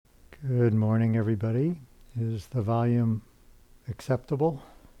Good morning, everybody. Is the volume acceptable?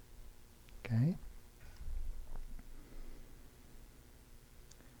 Okay.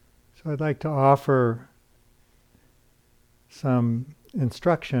 So I'd like to offer some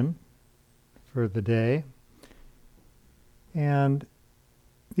instruction for the day. And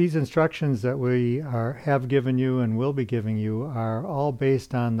these instructions that we have given you and will be giving you are all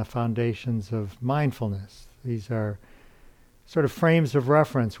based on the foundations of mindfulness. These are sort of frames of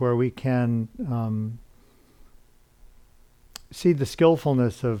reference where we can see the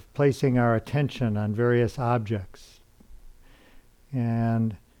skillfulness of placing our attention on various objects.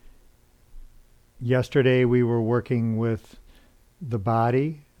 And yesterday we were working with the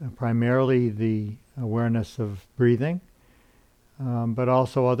body, primarily the awareness of breathing, but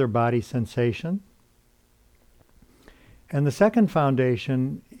also other body sensation. And the second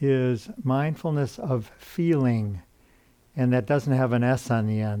foundation is mindfulness of feeling. And that doesn't have an S on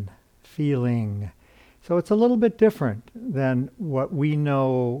the end, feeling. So it's a little bit different than what we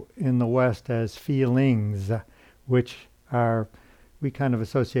know in the West as feelings, which we kind of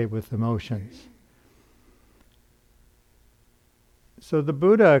associate with emotions. So the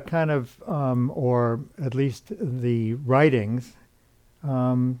Buddha kind of, or at least the writings,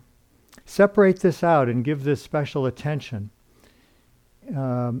 separate this out and give this special attention.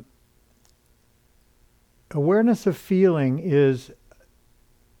 Awareness of feeling is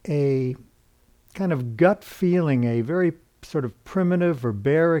a kind of gut feeling, a very sort of primitive or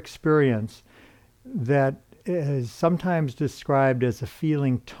bare experience that is sometimes described as a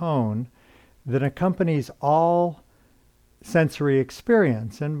feeling tone that accompanies all sensory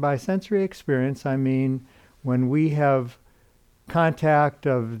experience. And by sensory experience, I mean when we have contact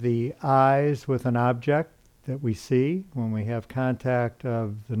of the eyes with an object that we see, when we have contact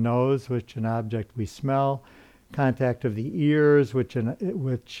of the nose, which an object we smell, contact of the ears, which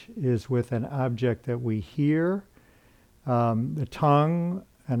is with an object that we hear, the tongue,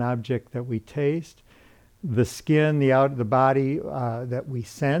 an object that we taste, the skin, the body that we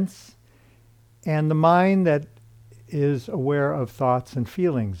sense, and the mind that is aware of thoughts and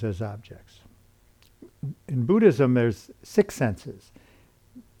feelings as objects. In Buddhism, there's 6 senses.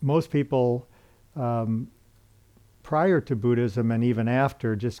 Most people prior to Buddhism and even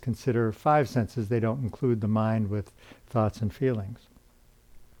after just consider 5 senses. They don't include the mind with thoughts and feelings.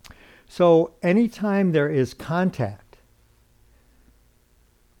 So anytime there is contact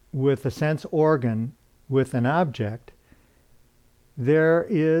with a sense organ with an object, there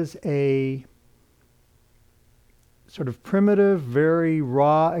is a sort of primitive, very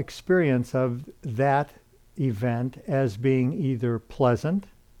raw experience of that event as being either pleasant.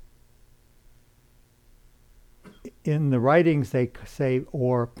 In the writings they say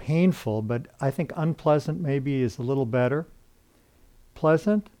or painful, but I think unpleasant maybe is a little better.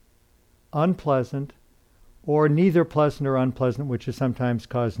 Pleasant, unpleasant, or neither pleasant or unpleasant, which is sometimes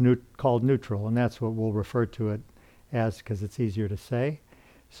called neutral, and that's what we'll refer to it as because it's easier to say.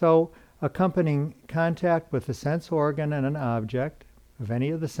 So accompanying contact with a sense organ and an object of any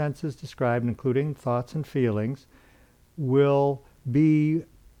of the senses described, including thoughts and feelings, will be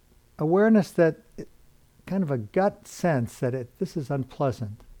awareness that kind of a gut sense that this is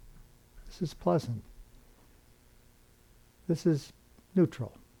unpleasant, this is pleasant, this is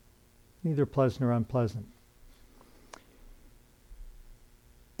neutral, neither pleasant or unpleasant.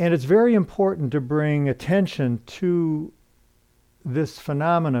 And it's very important to bring attention to this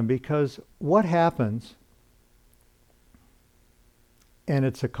phenomenon because what happens, and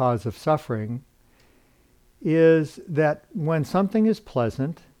it's a cause of suffering, is that when something is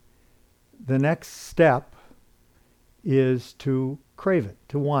pleasant, the next step is to crave it,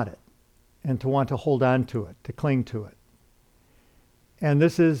 to want it, and to want to hold on to it, to cling to it. And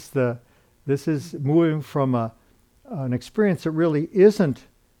this is moving from an experience that really isn't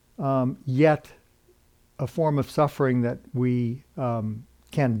yet a form of suffering that we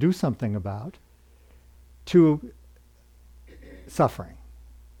can do something about, to suffering.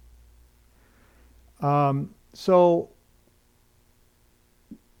 So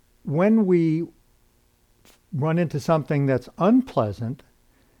when we run into something that's unpleasant,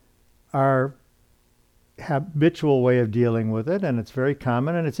 our habitual way of dealing with it, and it's very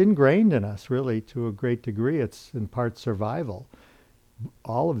common and it's ingrained in us really to a great degree, it's in part survival,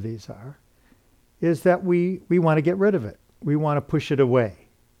 all of these are, is that we want to get rid of it. We want to push it away.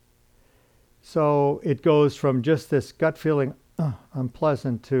 So it goes from just this gut feeling,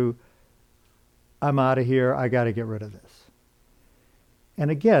 unpleasant, to I'm out of here, I got to get rid of this. And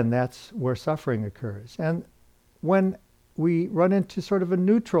again, that's where suffering occurs. And when we run into sort of a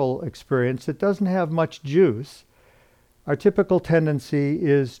neutral experience that doesn't have much juice, our typical tendency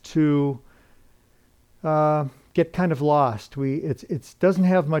is to get kind of lost. It doesn't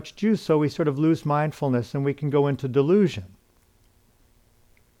have much juice, so we sort of lose mindfulness and we can go into delusion.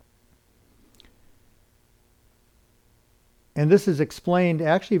 And this is explained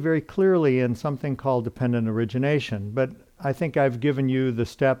actually very clearly in something called dependent origination, but I think I've given you the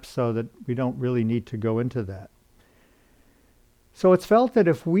steps so that we don't really need to go into that. So it's felt that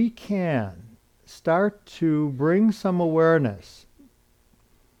if we can start to bring some awareness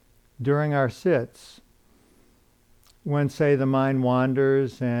during our sits, when, say, the mind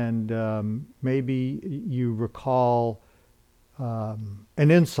wanders and maybe you recall an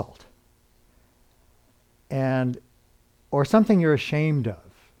insult or something you're ashamed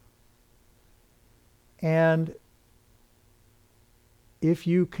of, and if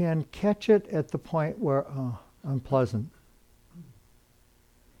you can catch it at the point where, oh, unpleasant,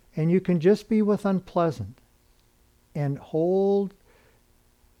 and you can just be with unpleasant and hold.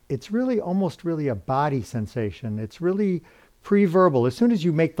 It's really almost really a body sensation. It's really pre-verbal. As soon as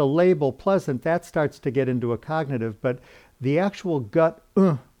you make the label pleasant, that starts to get into a cognitive, but the actual gut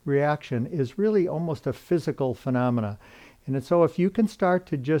reaction is really almost a physical phenomena. And so if you can start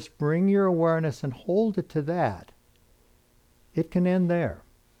to just bring your awareness and hold it to that, it can end there.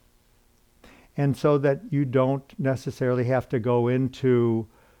 And so that you don't necessarily have to go into,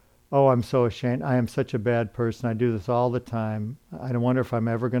 oh, I'm so ashamed. I am such a bad person. I do this all the time. I don't wonder if I'm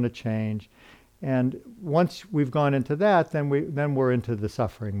ever going to change. And once we've gone into that, then we're into the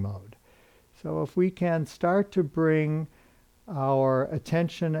suffering mode. So if we can start to bring our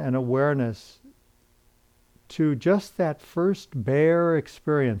attention and awareness to just that first bare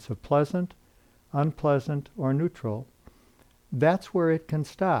experience of pleasant, unpleasant, or neutral, that's where it can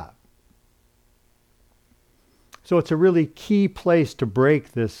stop. So it's a really key place to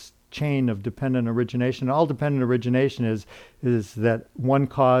break this chain of dependent origination. All dependent origination is that one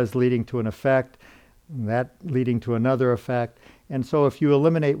cause leading to an effect, that leading to another effect. And so if you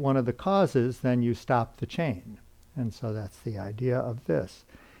eliminate one of the causes, then you stop the chain. And so that's the idea of this.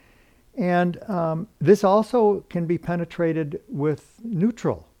 And this also can be penetrated with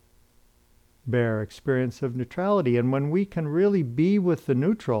neutral, bare experience of neutrality. And when we can really be with the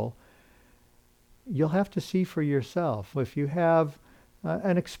neutral, you'll have to see for yourself. If you have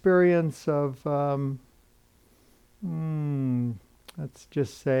an experience of, let's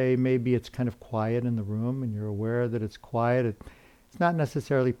just say maybe it's kind of quiet in the room and you're aware that it's quiet. It's not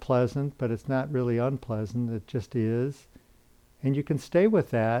necessarily pleasant, but it's not really unpleasant. It just is. And you can stay with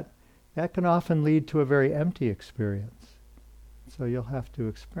that. That can often lead to a very empty experience. So you'll have to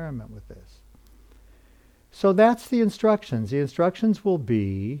experiment with this. So that's the instructions. The instructions will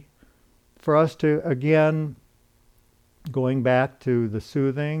be for us to, again, going back to the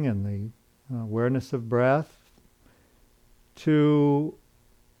soothing and the awareness of breath, to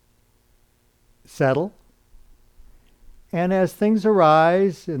settle. And as things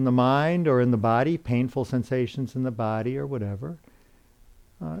arise in the mind or in the body, painful sensations in the body or whatever,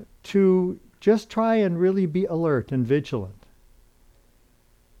 to just try and really be alert and vigilant.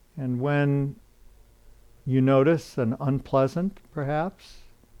 And when you notice an unpleasant, perhaps,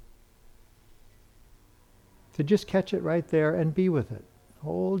 to just catch it right there and be with it.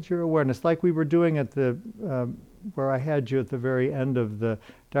 Hold your awareness, like we were doing at the where I had you at the very end of the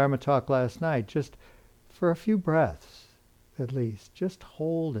Dharma talk last night, just for a few breaths at least. Just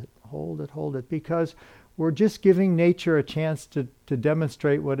hold it, hold it, hold it, because we're just giving nature a chance to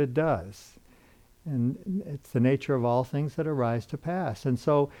demonstrate what it does. And it's the nature of all things that arise to pass. And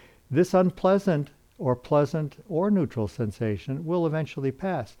so this unpleasant or pleasant or neutral sensation will eventually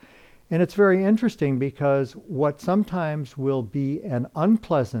pass. And it's very interesting because what sometimes will be an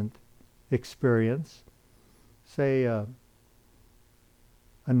unpleasant experience, say a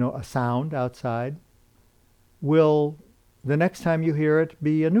sound outside, will, the next time you hear it,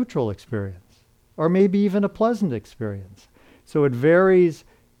 be a neutral experience, or maybe even a pleasant experience. So it varies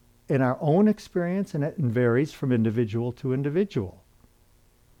in our own experience, and it varies from individual to individual.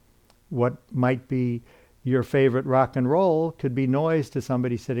 What might be your favorite rock and roll could be noise to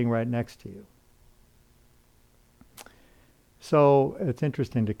somebody sitting right next to you. So it's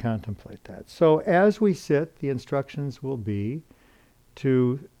interesting to contemplate that. So as we sit, the instructions will be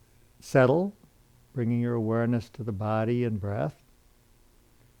to settle, bringing your awareness to the body and breath.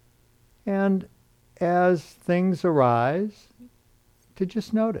 And as things arise, to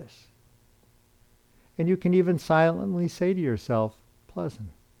just notice. And you can even silently say to yourself, pleasant.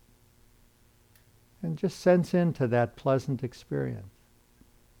 And just sense into that pleasant experience.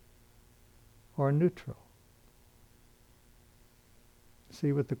 Or neutral.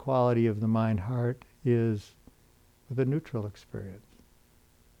 See what the quality of the mind-heart is with a neutral experience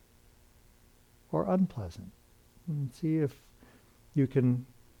or unpleasant. And see if you can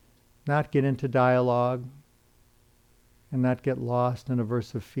not get into dialogue and not get lost in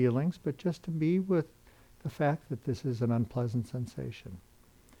aversive feelings, but just to be with the fact that this is an unpleasant sensation.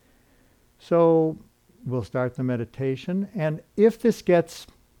 So we'll start the meditation, and if this gets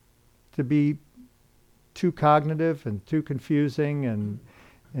to be too cognitive and too confusing and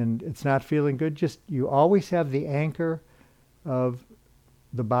it's not feeling good, just you always have the anchor of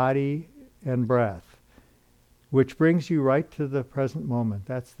the body and breath, which brings you right to the present moment.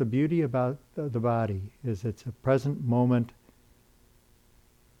 That's the beauty about the body, is it's a present moment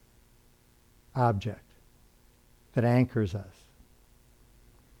object that anchors us.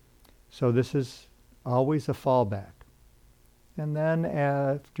 So this is always a fallback. And then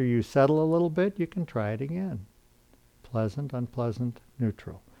after you settle a little bit, you can try it again. Pleasant, unpleasant,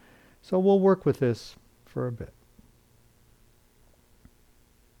 neutral. So we'll work with this for a bit.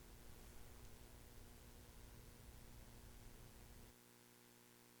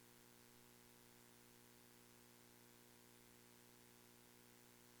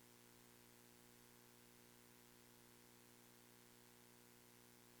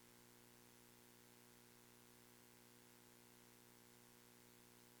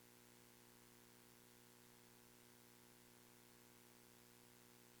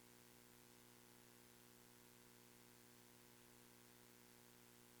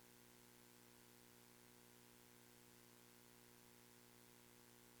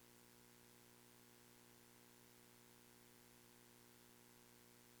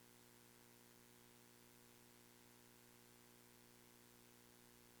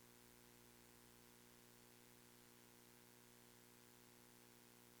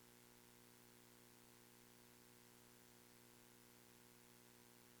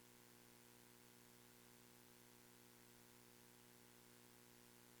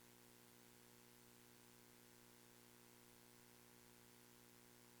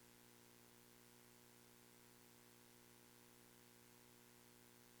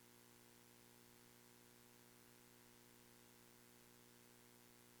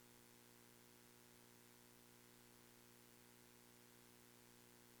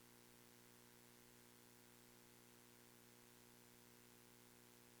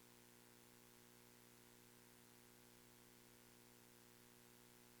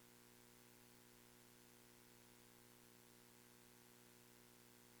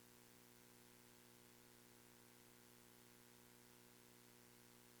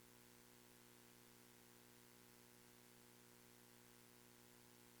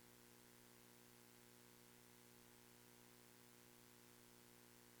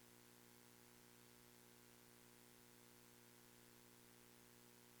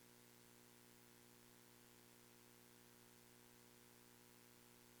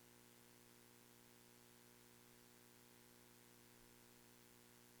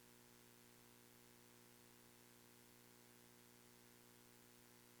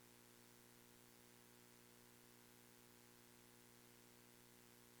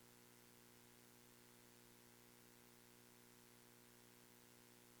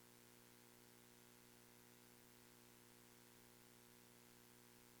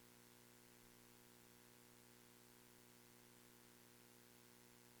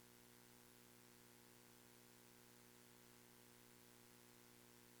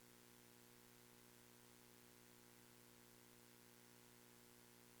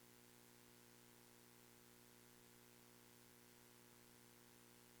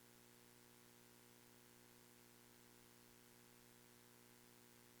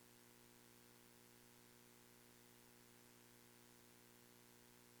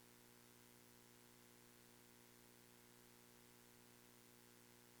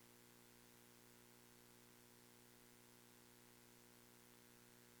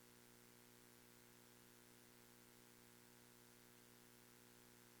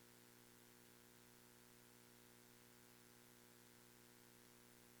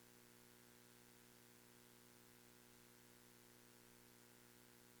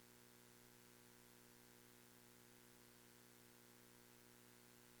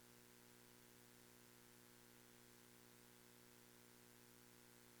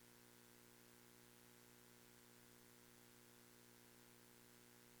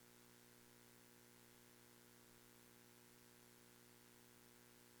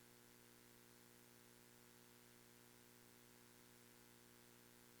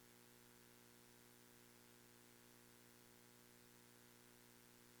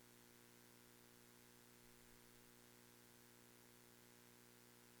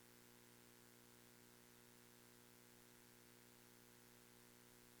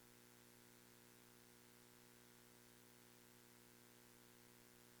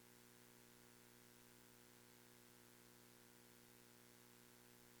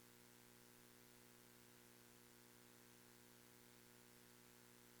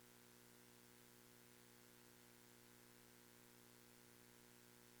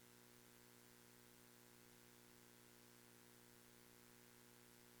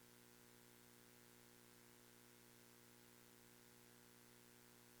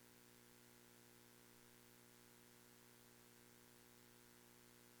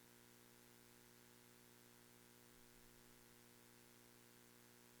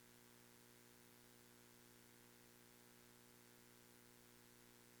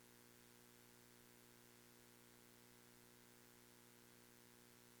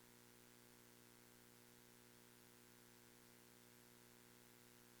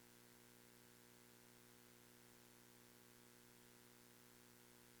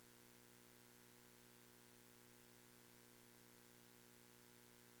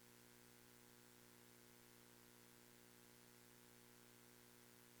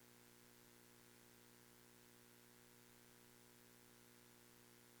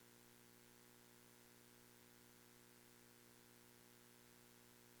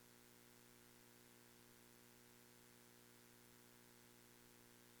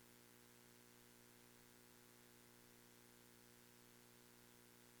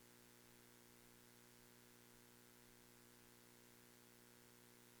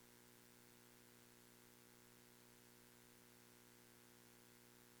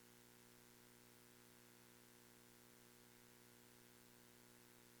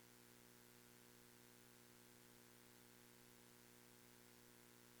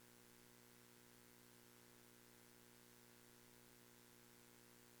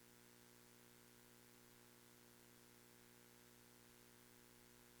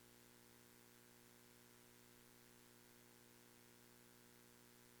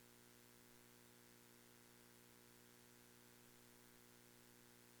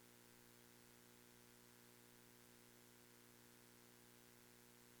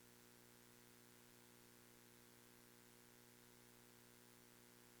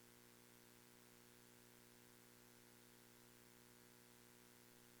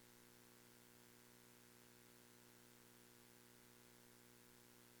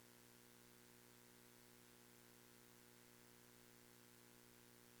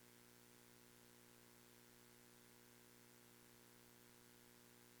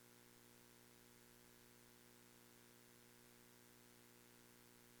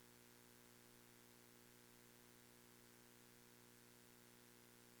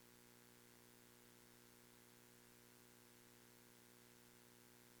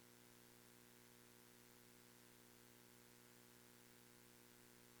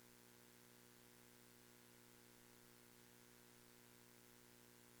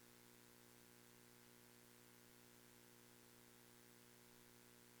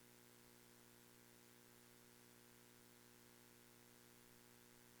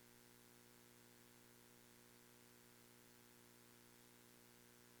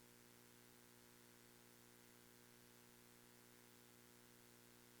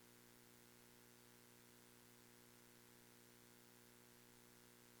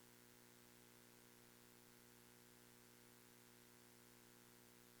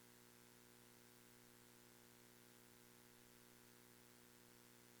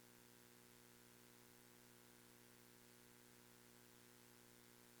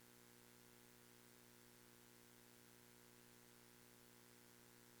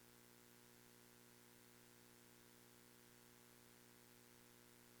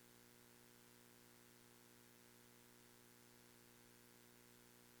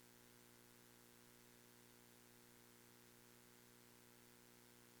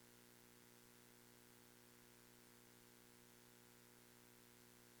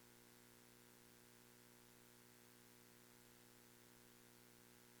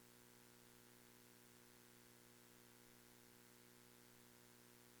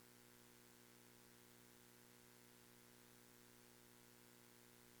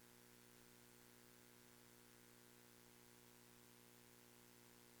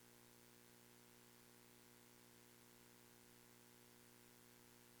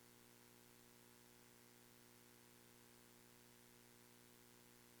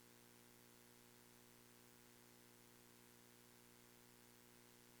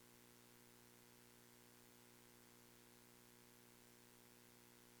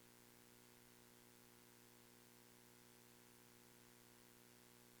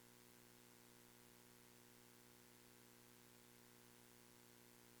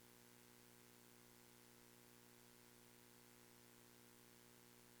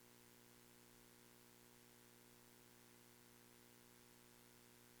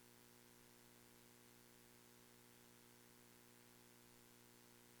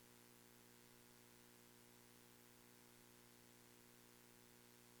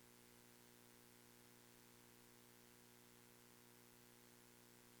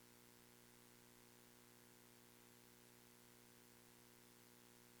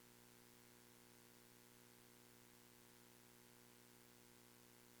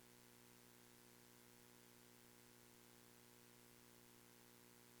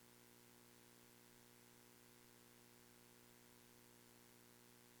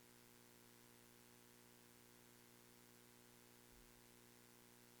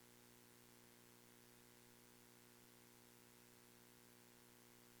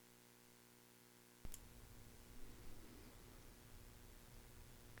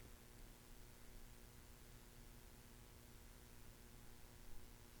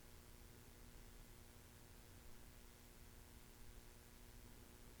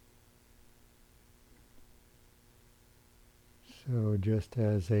 So just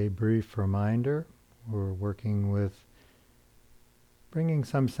as a brief reminder, we're working with bringing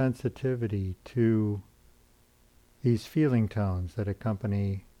some sensitivity to these feeling tones that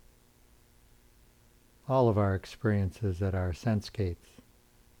accompany all of our experiences at our sense gates.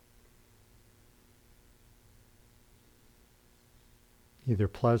 Either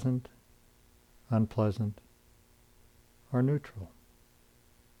pleasant, unpleasant, or neutral.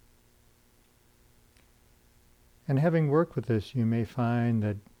 And having worked with this, you may find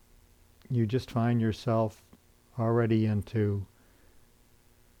that you just find yourself already into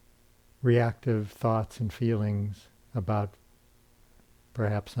reactive thoughts and feelings about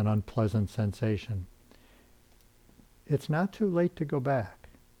perhaps an unpleasant sensation. It's not too late to go back.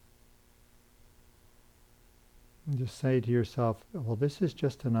 And just say to yourself, well, this is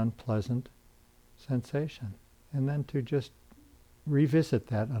just an unpleasant sensation. And then to just revisit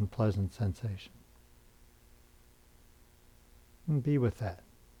that unpleasant sensation. And be with that.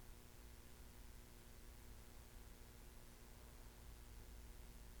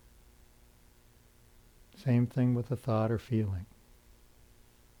 Same thing with a thought or feeling.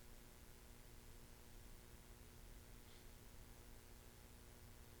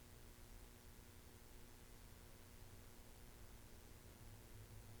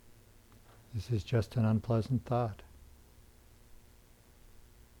 This is just an unpleasant thought.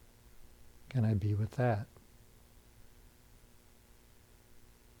 Can I be with that?